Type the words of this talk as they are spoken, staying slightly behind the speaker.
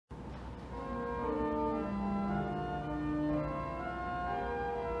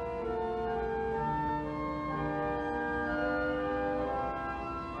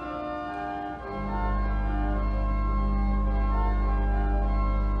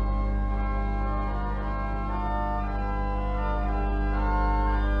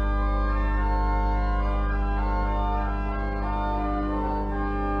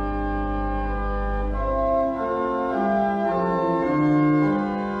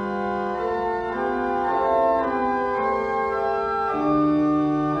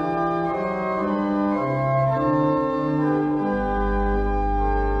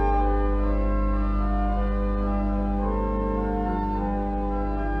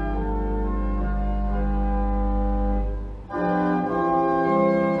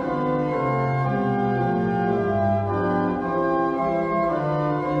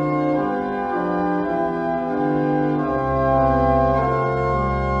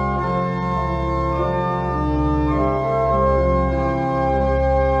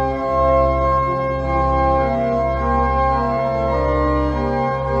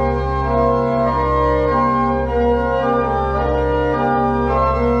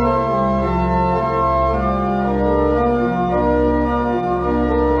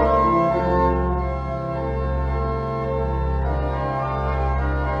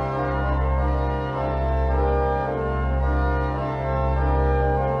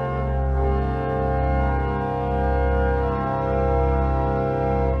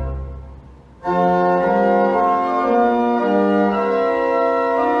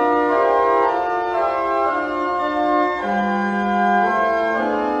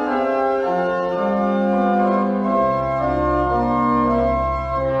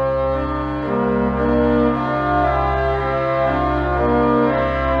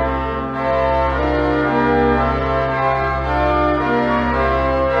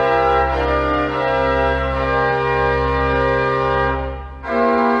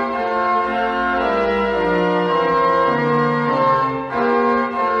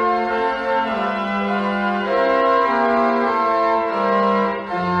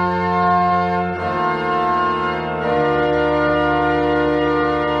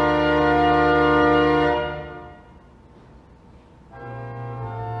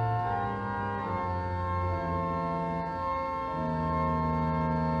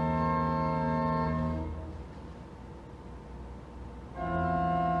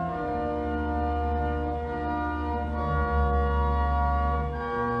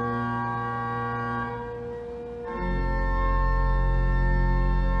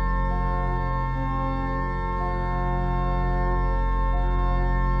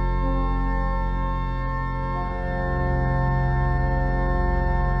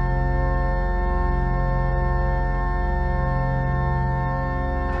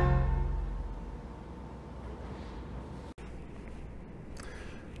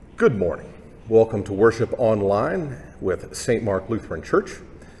Good morning. Welcome to worship online with St. Mark Lutheran Church.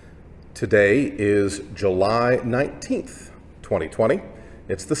 Today is July 19th, 2020.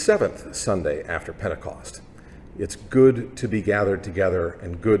 It's the 7th Sunday after Pentecost. It's good to be gathered together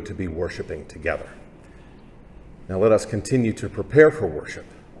and good to be worshiping together. Now let us continue to prepare for worship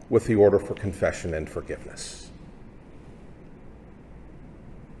with the order for confession and forgiveness.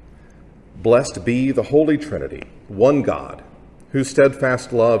 Blessed be the Holy Trinity, one God, whose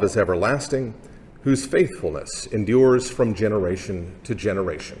steadfast love is everlasting, whose faithfulness endures from generation to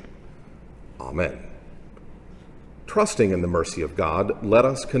generation. Amen. Trusting in the mercy of God, let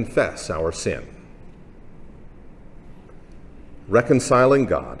us confess our sin. Reconciling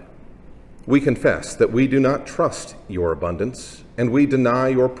God, we confess that we do not trust your abundance, and we deny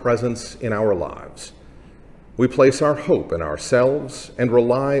your presence in our lives. We place our hope in ourselves and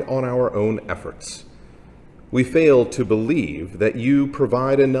rely on our own efforts. We fail to believe that you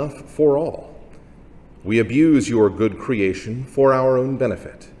provide enough for all. We abuse your good creation for our own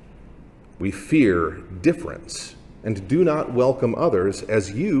benefit. We fear difference and do not welcome others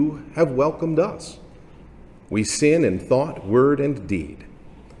as you have welcomed us. We sin in thought, word, and deed.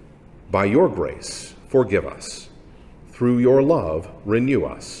 By your grace, forgive us. Through your love, renew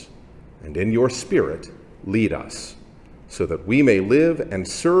us. And in your Spirit, lead us, so that we may live and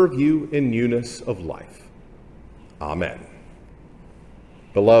serve you in newness of life. Amen.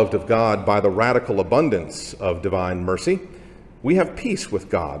 Beloved of God, by the radical abundance of divine mercy, we have peace with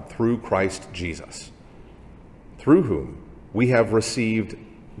God through Christ Jesus, through whom we have received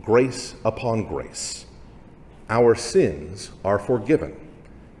grace upon grace. Our sins are forgiven.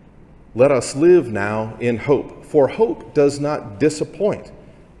 Let us live now in hope, for hope does not disappoint,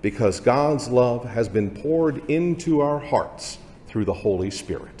 because God's love has been poured into our hearts through the Holy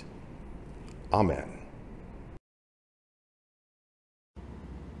Spirit. Amen.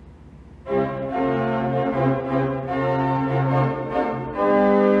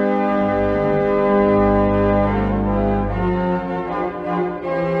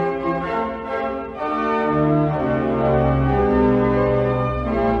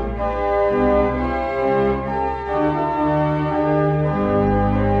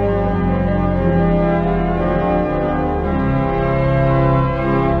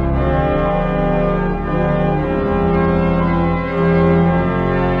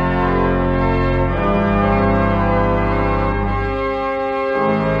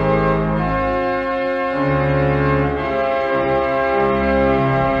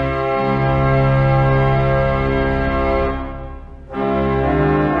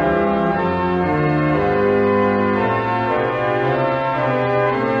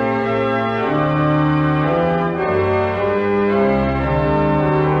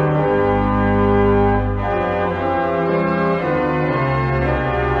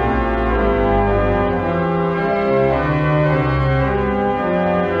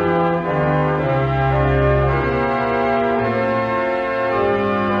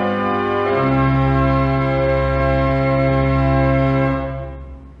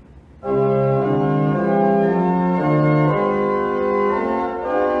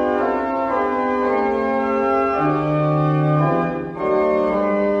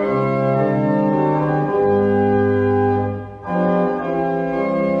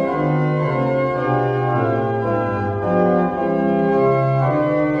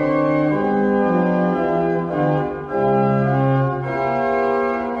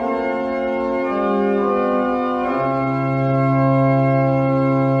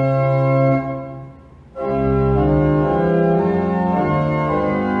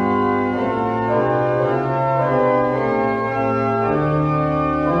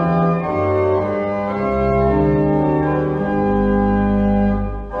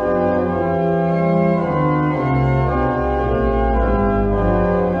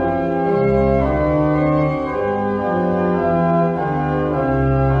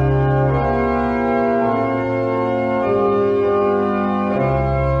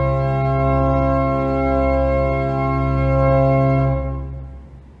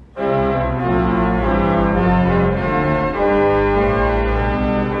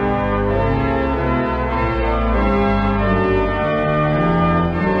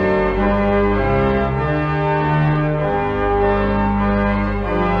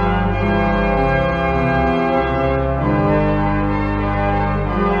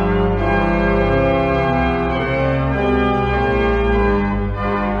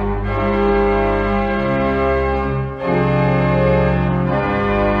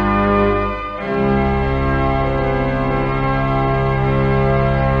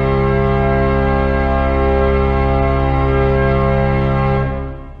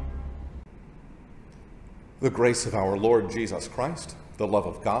 grace of our Lord Jesus Christ, the love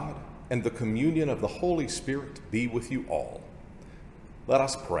of God, and the communion of the Holy Spirit be with you all. Let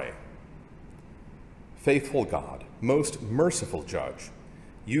us pray. Faithful God, most merciful Judge,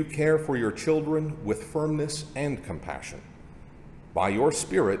 you care for your children with firmness and compassion. By your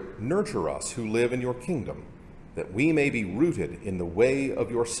Spirit, nurture us who live in your kingdom, that we may be rooted in the way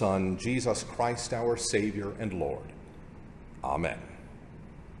of your Son, Jesus Christ, our Savior and Lord. Amen.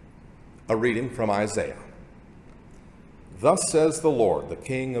 A reading from Isaiah. Thus says the Lord, the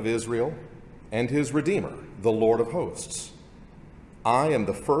King of Israel, and his Redeemer, the Lord of hosts. I am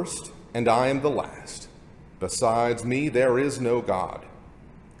the first, and I am the last. Besides me there is no God.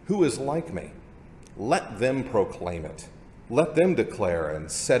 Who is like me? Let them proclaim it. Let them declare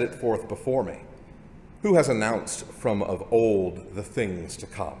and set it forth before me. Who has announced from of old the things to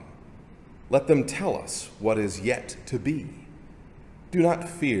come? Let them tell us what is yet to be. Do not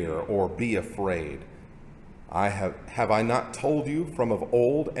fear or be afraid. Have I not told you from of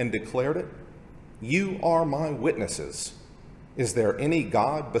old and declared it? You are my witnesses. Is there any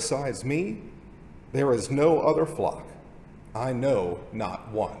God besides me? There is no other flock. I know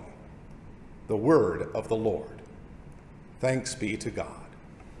not one. The word of the Lord. Thanks be to God.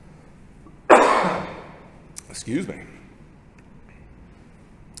 Excuse me.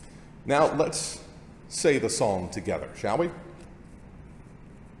 Now let's say the psalm together, shall we?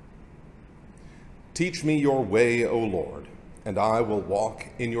 Teach me your way, O Lord, and I will walk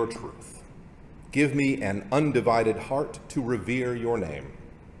in your truth. Give me an undivided heart to revere your name.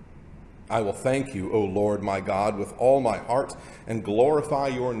 I will thank you, O Lord my God, with all my heart, and glorify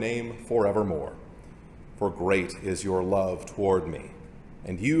your name forevermore. For great is your love toward me,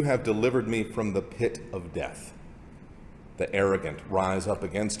 and you have delivered me from the pit of death. The arrogant rise up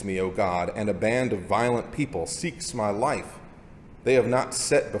against me, O God, and a band of violent people seeks my life. They have not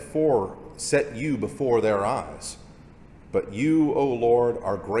set you before their eyes. But you, O Lord,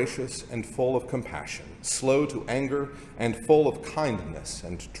 are gracious and full of compassion, slow to anger and full of kindness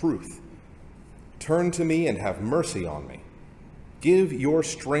and truth. Turn to me and have mercy on me. Give your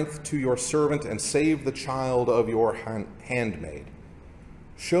strength to your servant and save the child of your handmaid.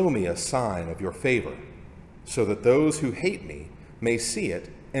 Show me a sign of your favor, so that those who hate me may see it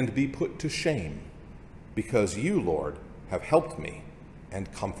and be put to shame, because you, Lord, have helped me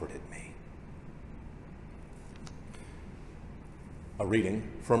and comforted me. A reading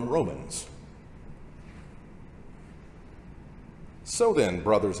from Romans. So then,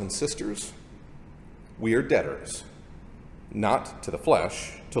 brothers and sisters, we are debtors, not to the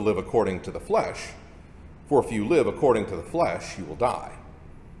flesh, to live according to the flesh. For if you live according to the flesh, you will die.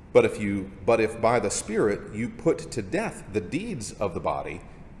 But if by the Spirit you put to death the deeds of the body,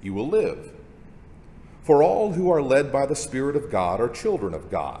 you will live. For all who are led by the Spirit of God are children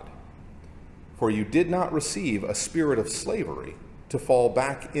of God. For you did not receive a spirit of slavery to fall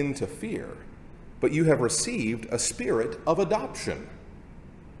back into fear, but you have received a spirit of adoption.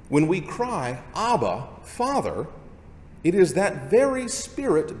 When we cry, Abba, Father, it is that very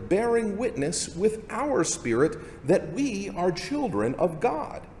Spirit bearing witness with our spirit that we are children of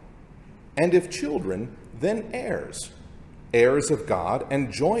God. And if children, then heirs, heirs of God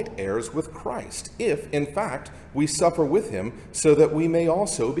and joint heirs with Christ, if, in fact, we suffer with him, so that we may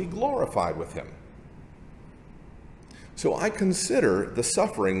also be glorified with him. So I consider the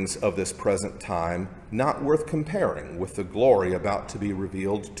sufferings of this present time not worth comparing with the glory about to be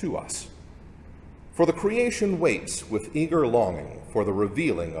revealed to us. For the creation waits with eager longing for the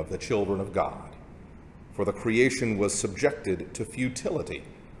revealing of the children of God. For the creation was subjected to futility,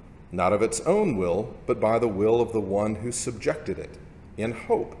 not of its own will, but by the will of the one who subjected it, in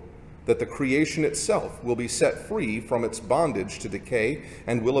hope that the creation itself will be set free from its bondage to decay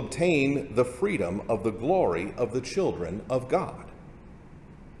and will obtain the freedom of the glory of the children of God.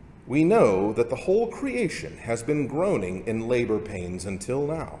 We know that the whole creation has been groaning in labor pains until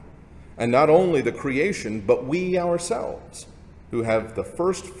now, and not only the creation, but we ourselves, who have the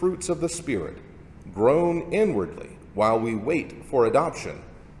first fruits of the Spirit, groan inwardly while we wait for adoption,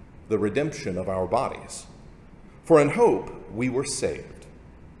 the redemption of our bodies. For in hope we were saved.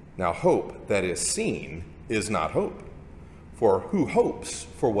 Now hope that is seen is not hope, for who hopes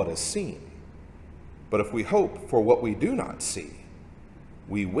for what is seen? But if we hope for what we do not see,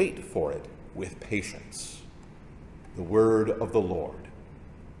 we wait for it with patience. The word of the Lord.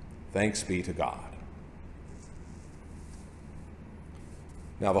 Thanks be to God.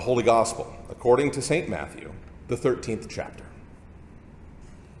 Now the Holy Gospel, according to St. Matthew, the 13th chapter.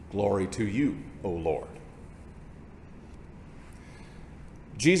 Glory to you, O Lord.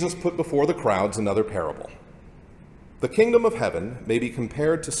 Jesus put before the crowds another parable. The kingdom of heaven may be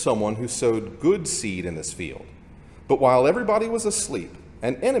compared to someone who sowed good seed in his field. But while everybody was asleep,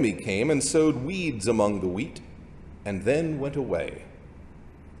 an enemy came and sowed weeds among the wheat, and then went away.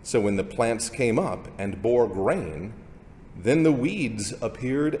 So when the plants came up and bore grain, then the weeds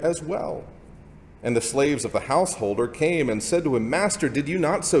appeared as well. And the slaves of the householder came and said to him, Master, did you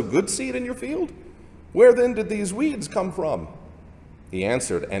not sow good seed in your field? Where then did these weeds come from? He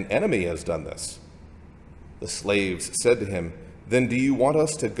answered, An enemy has done this. The slaves said to him, Then do you want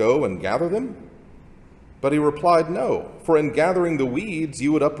us to go and gather them? But he replied, No, for in gathering the weeds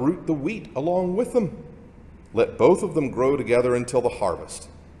you would uproot the wheat along with them. Let both of them grow together until the harvest.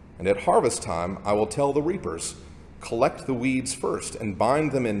 And at harvest time I will tell the reapers, Collect the weeds first and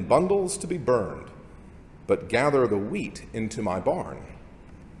bind them in bundles to be burned, but gather the wheat into my barn.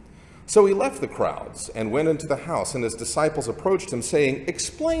 So he left the crowds and went into the house, and his disciples approached him, saying,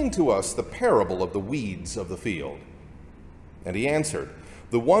 Explain to us the parable of the weeds of the field. And he answered,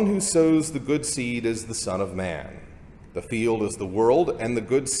 The one who sows the good seed is the Son of Man. The field is the world, and the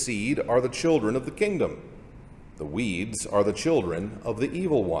good seed are the children of the kingdom. The weeds are the children of the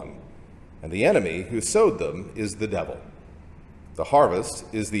evil one, and the enemy who sowed them is the devil. The harvest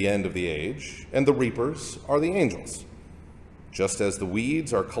is the end of the age, and the reapers are the angels. Just as the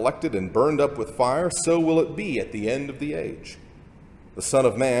weeds are collected and burned up with fire, so will it be at the end of the age. The Son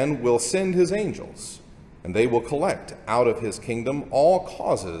of Man will send his angels, and they will collect out of his kingdom all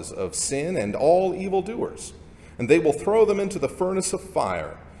causes of sin and all evildoers, and they will throw them into the furnace of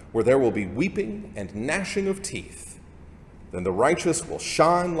fire, where there will be weeping and gnashing of teeth. Then the righteous will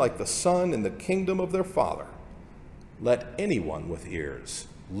shine like the sun in the kingdom of their Father. Let anyone with ears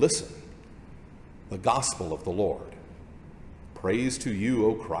listen. The gospel of the Lord. Praise to you,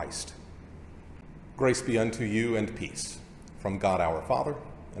 O Christ. Grace be unto you and peace from God our Father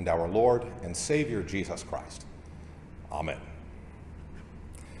and our Lord and Savior Jesus Christ. Amen.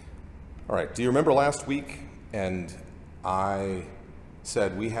 All right, do you remember last week? And I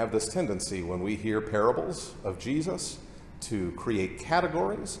said we have this tendency when we hear parables of Jesus to create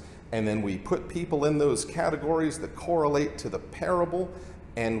categories, and then we put people in those categories that correlate to the parable,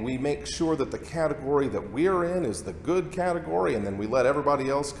 and we make sure that the category that we're in is the good category, and then we let everybody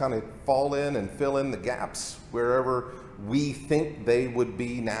else kind of fall in and fill in the gaps wherever we think they would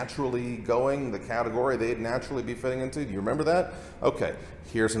be naturally going, the category they'd naturally be fitting into. Do you remember that? Okay,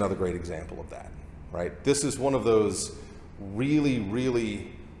 here's another great example of that, right? This is one of those really,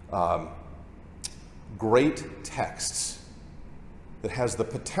 really great texts that has the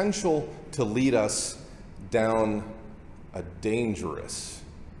potential to lead us down a dangerous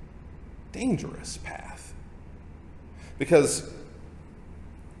path. Because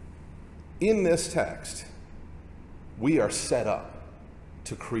in this text, we are set up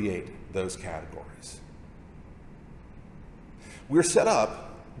to create those categories. We're set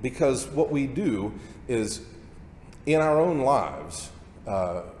up because what we do is, in our own lives,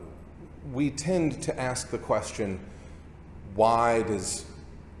 we tend to ask the question, why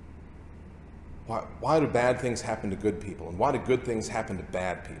do bad things happen to good people? And why do good things happen to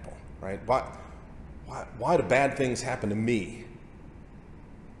bad people, right? Why do bad things happen to me?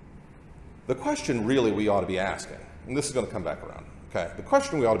 The question really we ought to be asking, and this is going to come back around, okay? The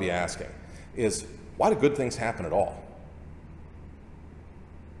question we ought to be asking is, why do good things happen at all?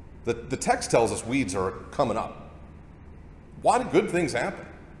 The text tells us weeds are coming up. Why do good things happen?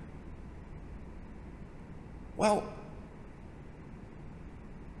 Well,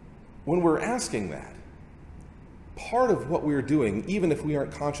 when we're asking that, part of what we're doing, even if we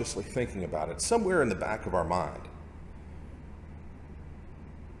aren't consciously thinking about it, somewhere in the back of our mind,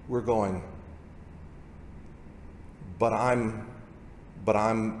 we're going, but I'm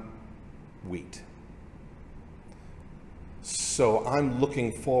wheat. So I'm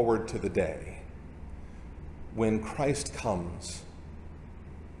looking forward to the day when Christ comes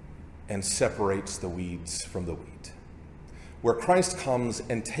and separates the weeds from the wheat, where Christ comes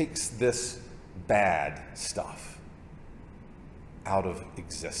and takes this bad stuff out of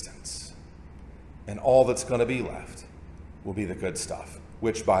existence, and all that's going to be left will be the good stuff,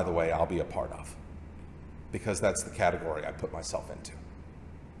 which, by the way, I'll be a part of, because that's the category I put myself into.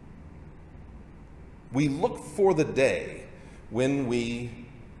 We look for the day when we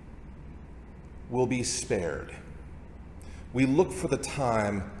will be spared. We look for the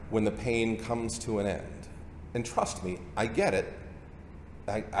time when the pain comes to an end. And trust me, I get it.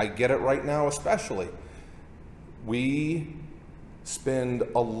 I get it right now especially. We spend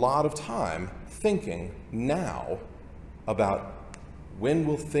a lot of time thinking now about when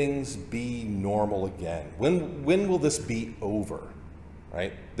will things be normal again? When will this be over,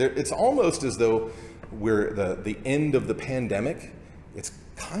 right? It's almost as though we're the end of the pandemic, it's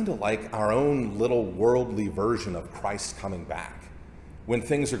kind of like our own little worldly version of Christ coming back, when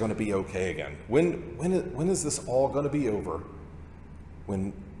things are going to be okay again. When is this all going to be over?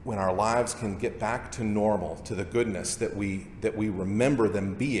 When our lives can get back to normal, to the goodness that we remember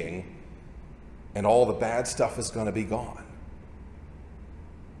them being, and all the bad stuff is going to be gone.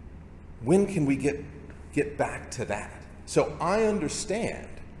 When can we get back to that? So I understand,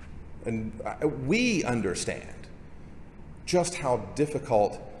 and we understand, just how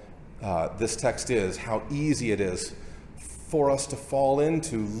difficult this text is, how easy it is for us to fall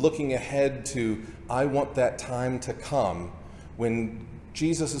into looking ahead to, I want that time to come when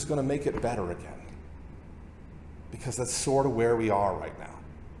Jesus is going to make it better again. Because that's sort of where we are right now.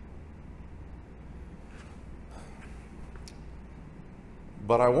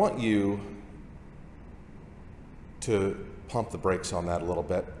 But I want you to pump the brakes on that a little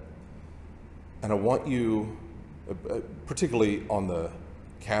bit. And I want you, particularly on the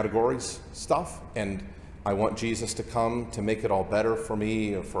categories stuff, and I want Jesus to come to make it all better for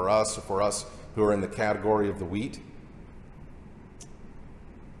me, or for us who are in the category of the wheat.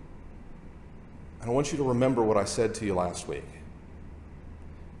 And I want you to remember what I said to you last week,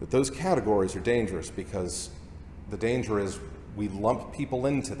 that those categories are dangerous because the danger is we lump people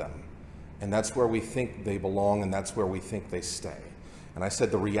into them, and that's where we think they belong, and that's where we think they stay. And I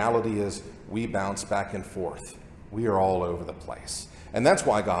said the reality is we bounce back and forth. We are all over the place. And that's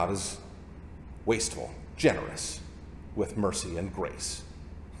why God is wasteful, generous, with mercy and grace.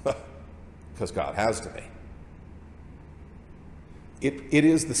 Because God has to be. It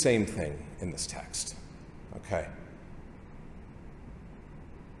is the same thing in this text, okay?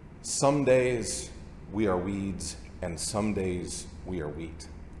 Some days we are weeds, and some days we are wheat.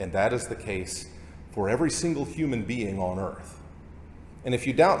 And that is the case for every single human being on earth. And if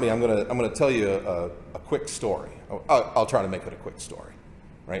you doubt me, I'm gonna tell you a quick story. I'll try to make it a quick story,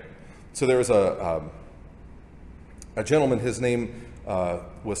 right? So there was a gentleman, his name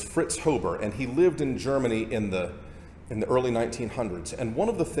was Fritz Hober, and he lived in Germany in the early 1900s. And one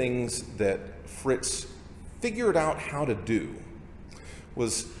of the things that Fritz figured out how to do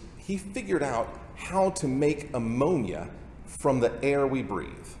was he figured out how to make ammonia from the air we breathe.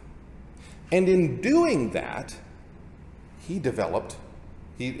 And in doing that,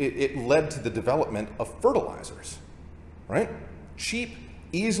 it led to the development of fertilizers, right? Cheap,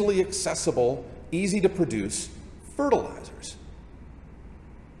 easily accessible, easy to produce fertilizers.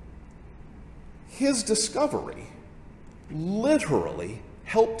 His discovery literally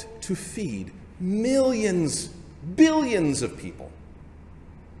helped to feed millions, billions of people.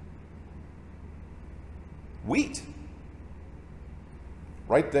 Wheat.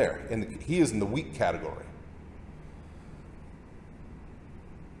 Right there. And he is in the wheat category.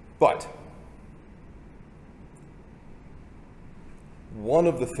 But one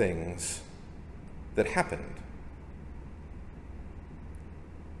of the things that happened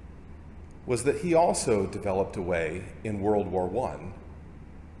was that he also developed a way in World War I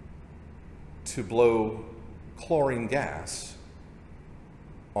to blow chlorine gas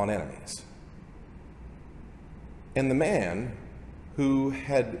on enemies. And the man who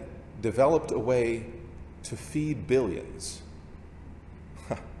had developed a way to feed billions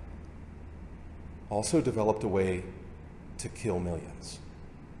also developed a way to kill millions.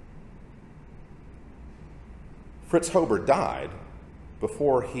 Fritz Hober died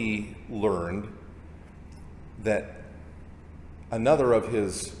before he learned that another of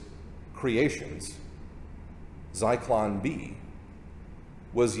his creations, Zyklon B,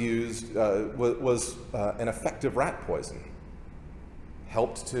 was an effective rat poison,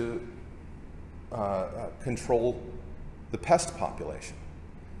 helped to control the pest population.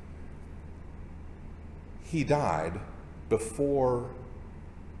 He died before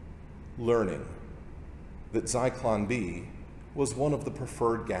learning that Zyklon B was one of the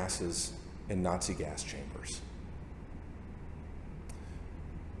preferred gases in Nazi gas chambers.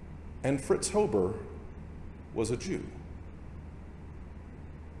 And Fritz Hober was a Jew.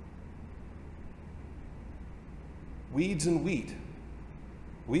 Weeds and wheat.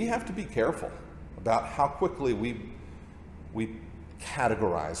 We have to be careful about how quickly we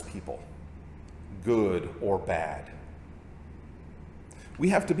categorize people, good or bad. We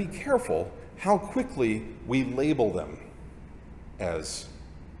have to be careful how quickly we label them as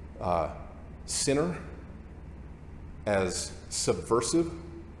sinner, as subversive,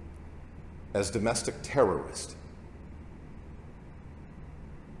 as domestic terrorist.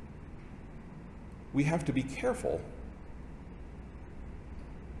 We have to be careful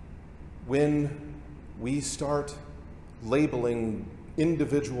when we start labeling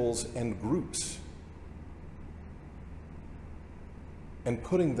individuals and groups and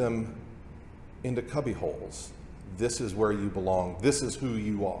putting them into cubby holes. This is where you belong. This is who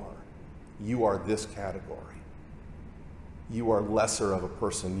you are. You are this category. You are lesser of a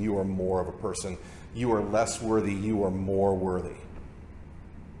person. You are more of a person. You are less worthy. You are more worthy.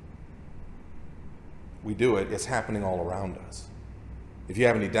 We do it. It's happening all around us. If you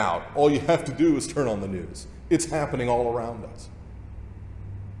have any doubt, all you have to do is turn on the news. It's happening all around us.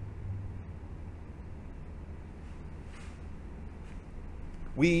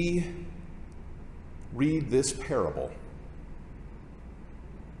 We read this parable,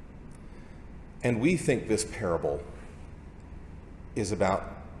 and we think this parable is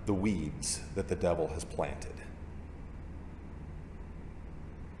about the weeds that the devil has planted.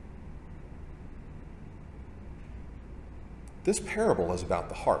 This parable is about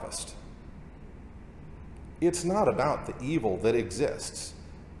the harvest. It's not about the evil that exists.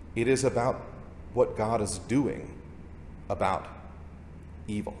 It is about what God is doing about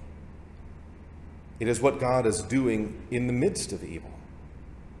evil. It is what God is doing in the midst of evil.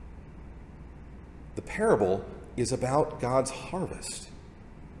 The parable is about God's harvest,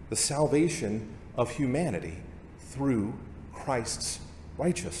 the salvation of humanity through Christ's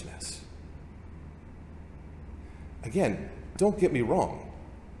righteousness. Again, don't get me wrong.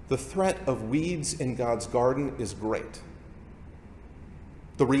 The threat of weeds in God's garden is great.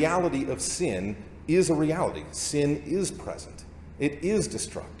 The reality of sin is a reality. Sin is present. It is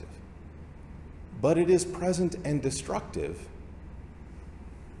destructive. But it is present and destructive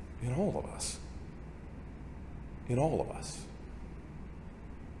in all of us. In all of us.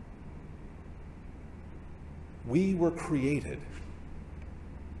 We were created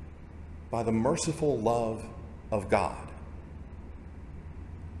by the merciful love of God.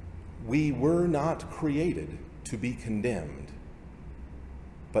 We were not created to be condemned,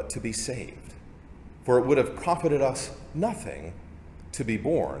 but to be saved. For it would have profited us nothing to be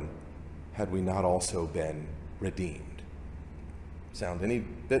born had we not also been redeemed. Sound any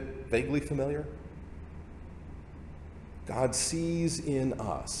bit vaguely familiar? God sees in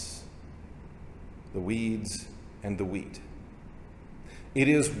us the weeds and the wheat. It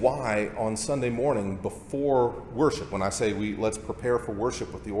is why on Sunday morning before worship, when I say let's prepare for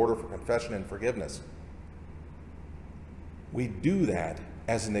worship with the order for confession and forgiveness, we do that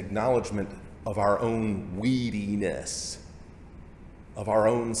as an acknowledgement of our own weediness, of our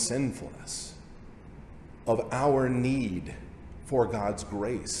own sinfulness, of our need for God's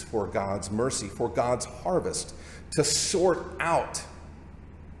grace, for God's mercy, for God's harvest, to sort out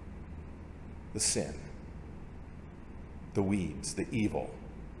the sin, the weeds, the evil.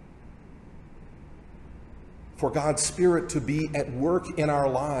 For God's Spirit to be at work in our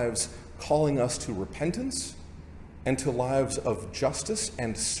lives, calling us to repentance and to lives of justice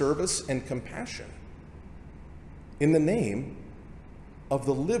and service and compassion in the name of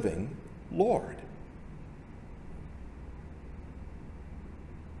the living Lord.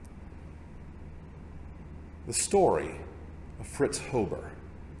 The story of Fritz Hober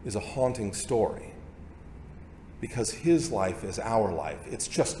is a haunting story because his life is our life. It's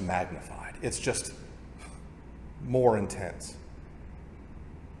just magnified. It's just more intense.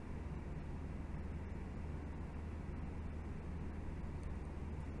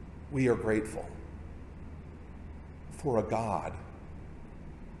 We are grateful for a God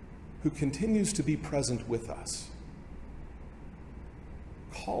who continues to be present with us,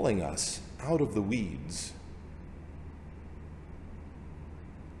 calling us out of the weeds,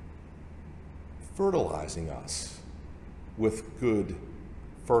 fertilizing us with good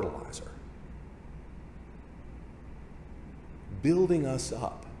fertilizer, building us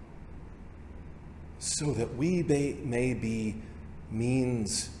up so that we may be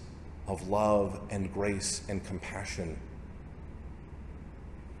means of love and grace and compassion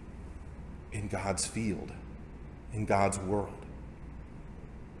in God's field, in God's world.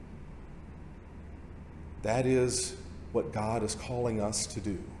 That is what God is calling us to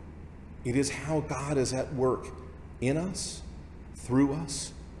do. It is how God is at work in us, through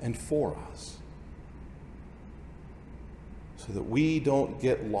us, and for us, so that we don't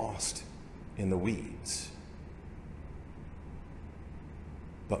get lost in the weeds,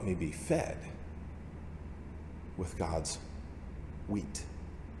 but may be fed with God's wheat,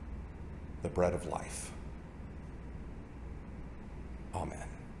 the bread of life. Amen.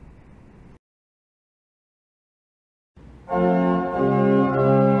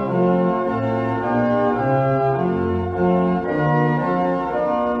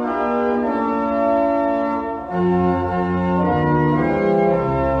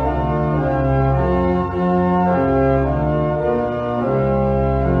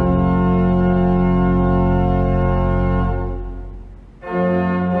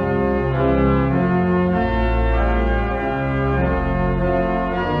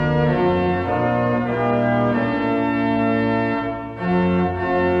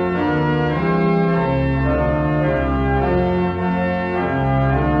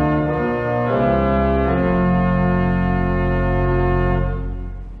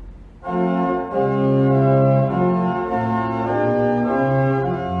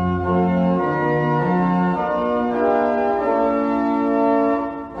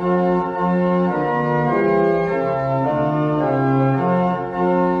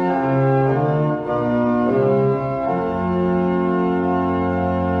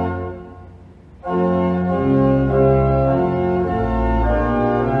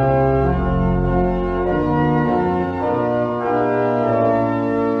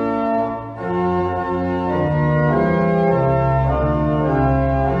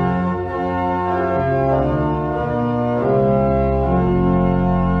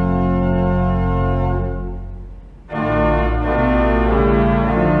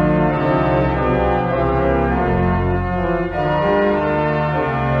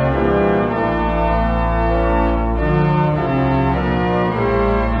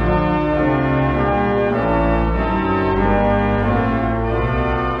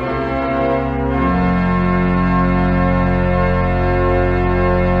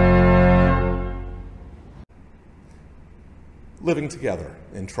 living together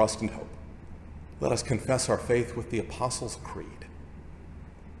in trust and hope, let us confess our faith with the Apostles' Creed.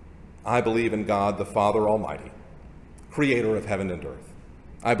 I believe in God, the Father Almighty, creator of heaven and earth.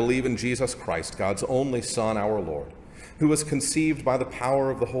 I believe in Jesus Christ, God's only Son, our Lord, who was conceived by the power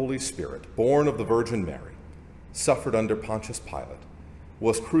of the Holy Spirit, born of the Virgin Mary, suffered under Pontius Pilate,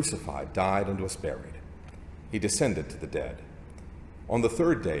 was crucified, died, and was buried. He descended to the dead. On the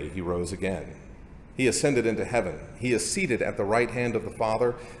third day he rose again. He ascended into heaven. He is seated at the right hand of the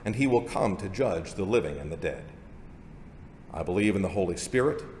Father, and he will come to judge the living and the dead. I believe in the Holy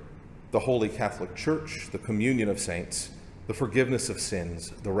Spirit, the Holy Catholic Church, the communion of saints, the forgiveness of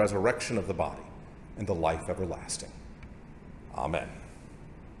sins, the resurrection of the body, and the life everlasting. Amen.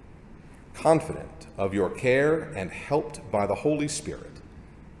 Confident of your care and helped by the Holy Spirit,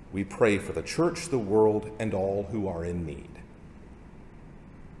 we pray for the Church, the world, and all who are in need.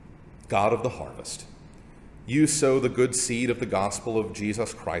 God of the harvest, you sow the good seed of the gospel of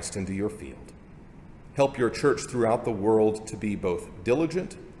Jesus Christ into your field. Help your Church throughout the world to be both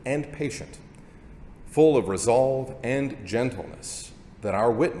diligent and patient, full of resolve and gentleness, that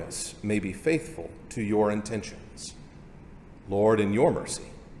our witness may be faithful to your intentions. Lord, in your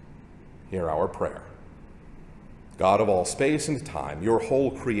mercy, hear our prayer. God of all space and time, your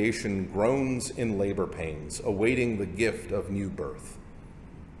whole creation groans in labor pains, awaiting the gift of new birth.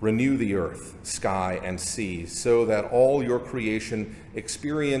 Renew the earth, sky, and sea, so that all your creation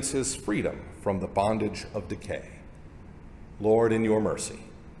experiences freedom from the bondage of decay. Lord, in your mercy,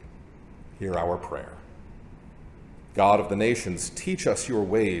 hear our prayer. God of the nations, teach us your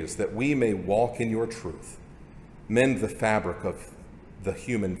ways, that we may walk in your truth. Mend the fabric of the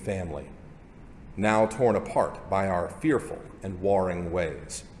human family, now torn apart by our fearful and warring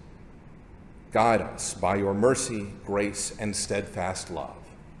ways. Guide us by your mercy, grace, and steadfast love.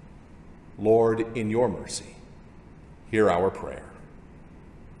 Lord, in your mercy, hear our prayer.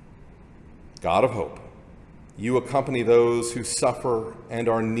 God of hope, you accompany those who suffer and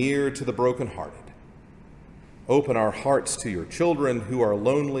are near to the brokenhearted. Open our hearts to your children who are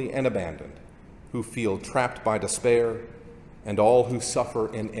lonely and abandoned, who feel trapped by despair, and all who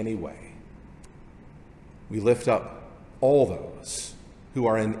suffer in any way. We lift up all those who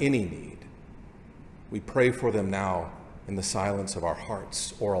are in any need. We pray for them now in the silence of our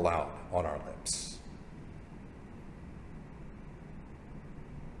hearts or aloud on our lips.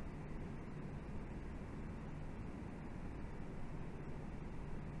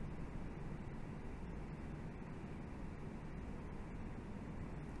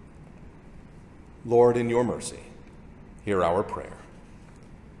 Lord, in your mercy, hear our prayer.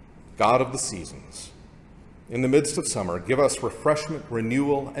 God of the seasons, in the midst of summer, give us refreshment,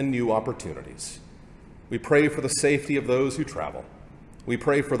 renewal, and new opportunities. We pray for the safety of those who travel. We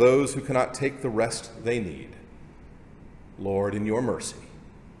pray for those who cannot take the rest they need. Lord, in your mercy,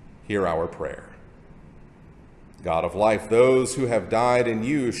 hear our prayer. God of life, those who have died in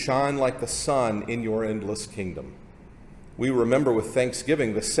you shine like the sun in your endless kingdom. We remember with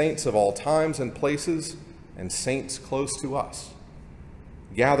thanksgiving the saints of all times and places and saints close to us.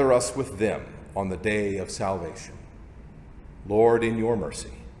 Gather us with them on the day of salvation. Lord, in your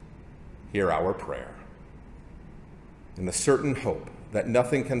mercy, hear our prayer. In the certain hope that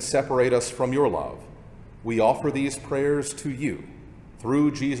nothing can separate us from your love, we offer these prayers to you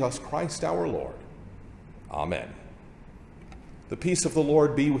through Jesus Christ our Lord. Amen. The peace of the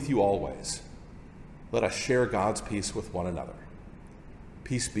Lord be with you always. Let us share God's peace with one another.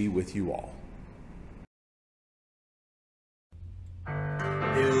 Peace be with you all.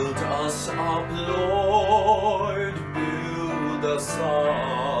 Build us up, Lord, build us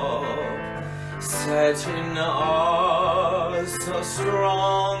up. Set in us a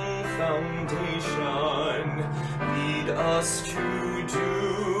strong foundation. Lead us to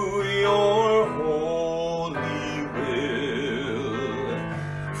do your holy will.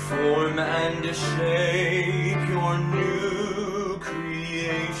 Form and shape your new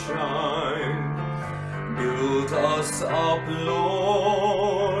creation. Build us up,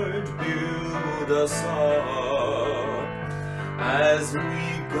 Lord, build us up, as we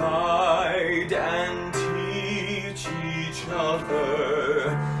guide and teach each other.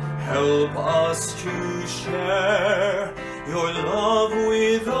 Help us to share your love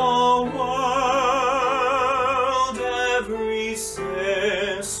with the world, every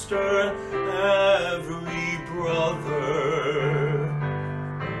sister, every brother.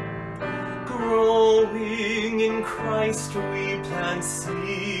 Growing in Christ, we plant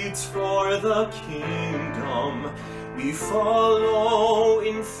seeds for the kingdom. We follow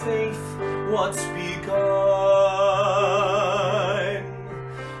in faith what's begun.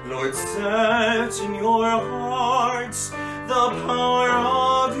 Lord, set in your hearts the power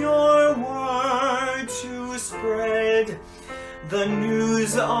of your word to spread the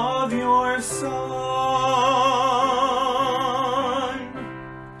news of your Son.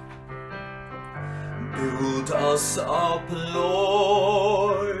 Build us up,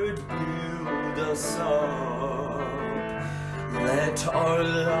 Lord, build us up. Let our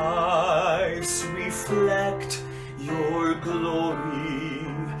lives reflect your glory.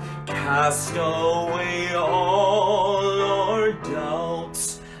 Cast away all our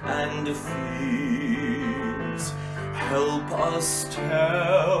doubts and fears. Help us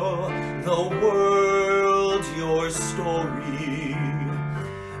tell the world your story.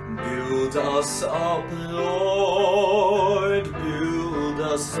 Build us up, Lord, build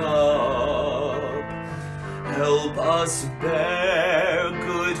us up. Help us bear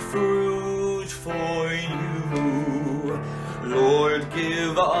good fruit for you. Lord,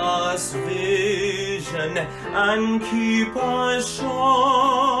 give us vision and keep us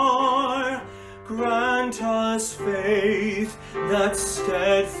sure. Grant us faith that's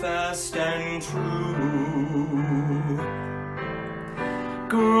steadfast and true.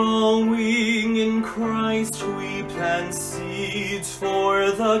 Growing in Christ, we plant seeds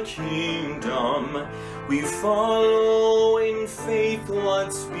for the kingdom. We follow in faith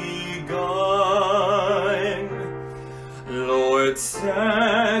what's begun. Lord,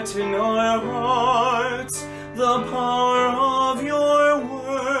 set in our hearts the power of your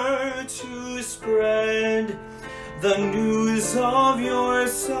word to spread the news of your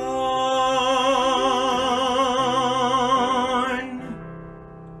Son.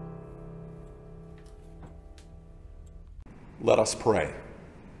 Let us pray.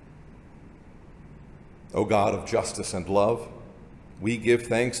 O God of justice and love, we give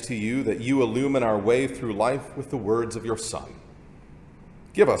thanks to you that you illumine our way through life with the words of your Son.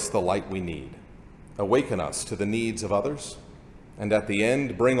 Give us the light we need, awaken us to the needs of others, and at the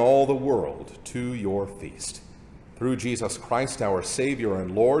end bring all the world to your feast. Through Jesus Christ, our Savior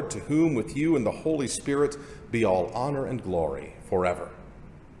and Lord, to whom with you and the Holy Spirit be all honor and glory forever.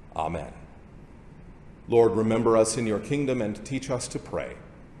 Amen. Lord, remember us in your kingdom and teach us to pray.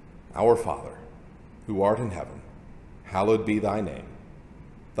 Our Father, who art in heaven, hallowed be thy name.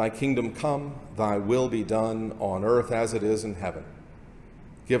 Thy kingdom come, thy will be done on earth as it is in heaven.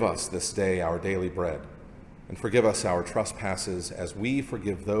 Give us this day our daily bread, and forgive us our trespasses as we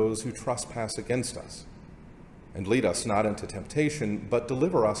forgive those who trespass against us. And lead us not into temptation, but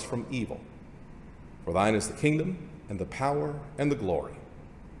deliver us from evil. For thine is the kingdom, and the power, and the glory,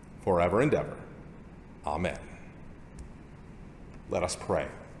 forever and ever. Amen. Let us pray.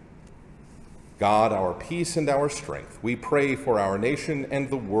 God, our peace and our strength, we pray for our nation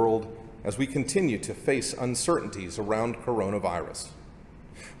and the world as we continue to face uncertainties around coronavirus.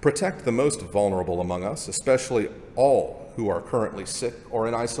 Protect the most vulnerable among us, especially all who are currently sick or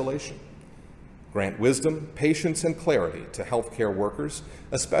in isolation. Grant wisdom, patience, and clarity to healthcare workers,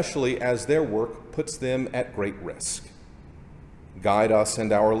 especially as their work puts them at great risk. Guide us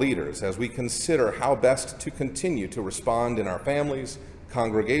and our leaders as we consider how best to continue to respond in our families,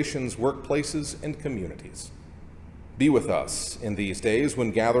 congregations, workplaces, and communities. Be with us in these days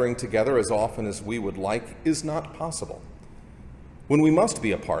when gathering together as often as we would like is not possible. When we must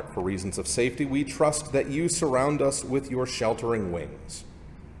be apart for reasons of safety, we trust that you surround us with your sheltering wings.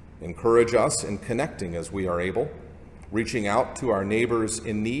 Encourage us in connecting as we are able, reaching out to our neighbors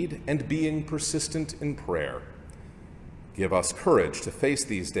in need, and being persistent in prayer. Give us courage to face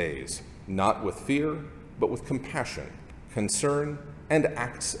these days, not with fear, but with compassion, concern, and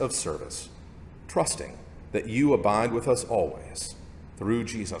acts of service, trusting that you abide with us always, through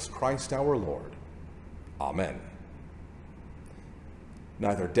Jesus Christ our Lord. Amen.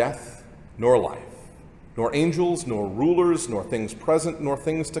 Neither death nor life, nor angels, nor rulers, nor things present, nor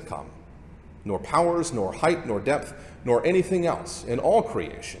things to come, nor powers, nor height, nor depth, nor anything else in all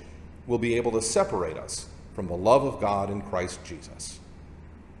creation will be able to separate us from the love of God in Christ Jesus.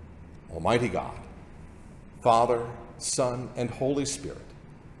 Almighty God, Father, Son, and Holy Spirit,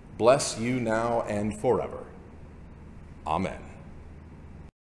 bless you now and forever. Amen.